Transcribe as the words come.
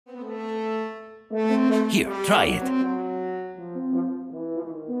Here, try it.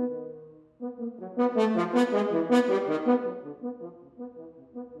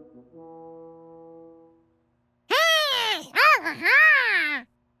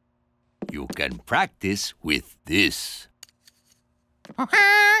 You can practice with this.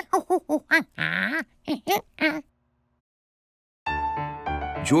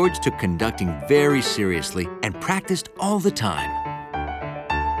 George took conducting very seriously and practiced all the time.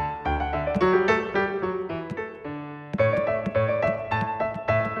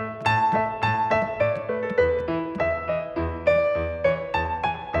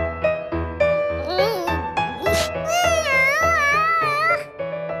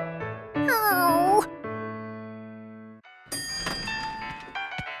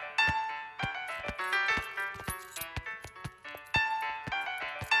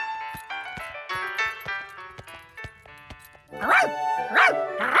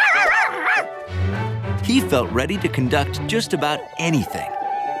 He felt ready to conduct just about anything.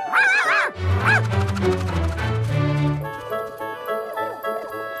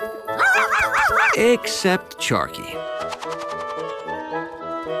 Except Charky.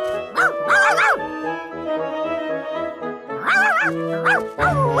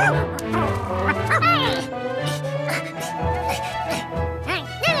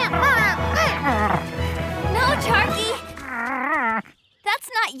 No, Charky. That's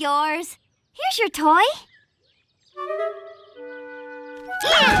not yours. Here's your toy.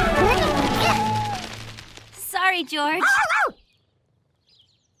 Sorry, George.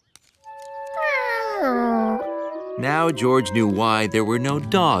 Now George knew why there were no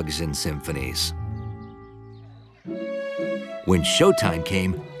dogs in symphonies. When showtime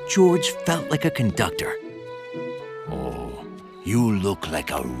came, George felt like a conductor. Oh, you look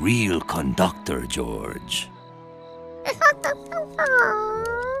like a real conductor, George.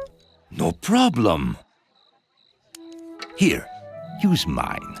 No problem. Here, use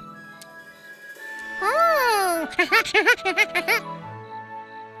mine.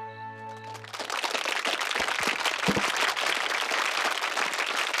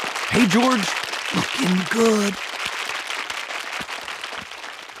 Hey, George, looking good.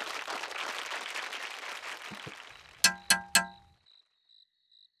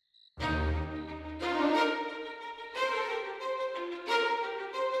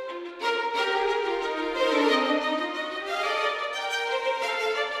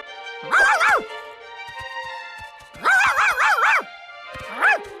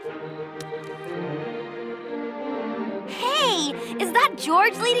 Hey, is that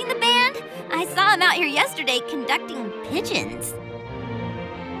George leading the band? I saw him out here yesterday conducting pigeons.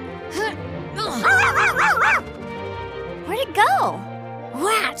 Where'd it go?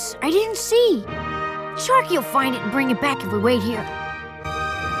 Rats! I didn't see. Charky will find it and bring it back if we wait here.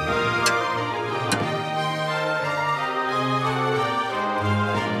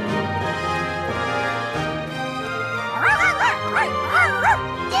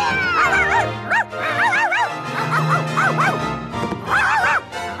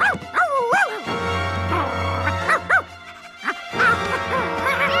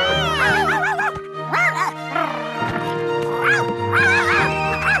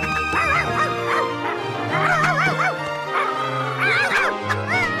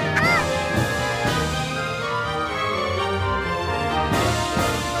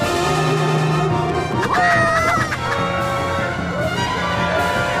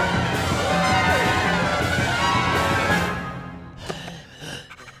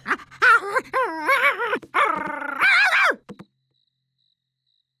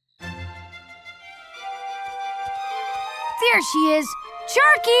 There she is.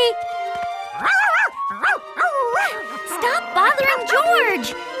 Charky! Stop bothering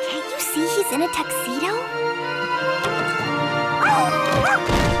George! Can't you see he's in a tuxedo?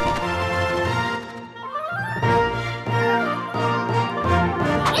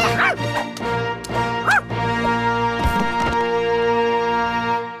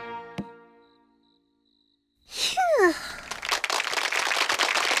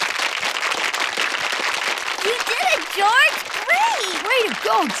 You did it, George! Great! Way to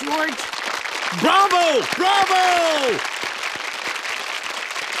go, George! Bravo! Bravo!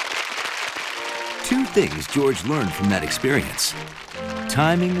 Two things George learned from that experience.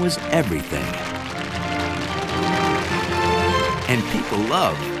 Timing was everything. And people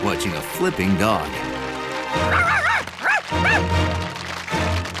love watching a flipping dog.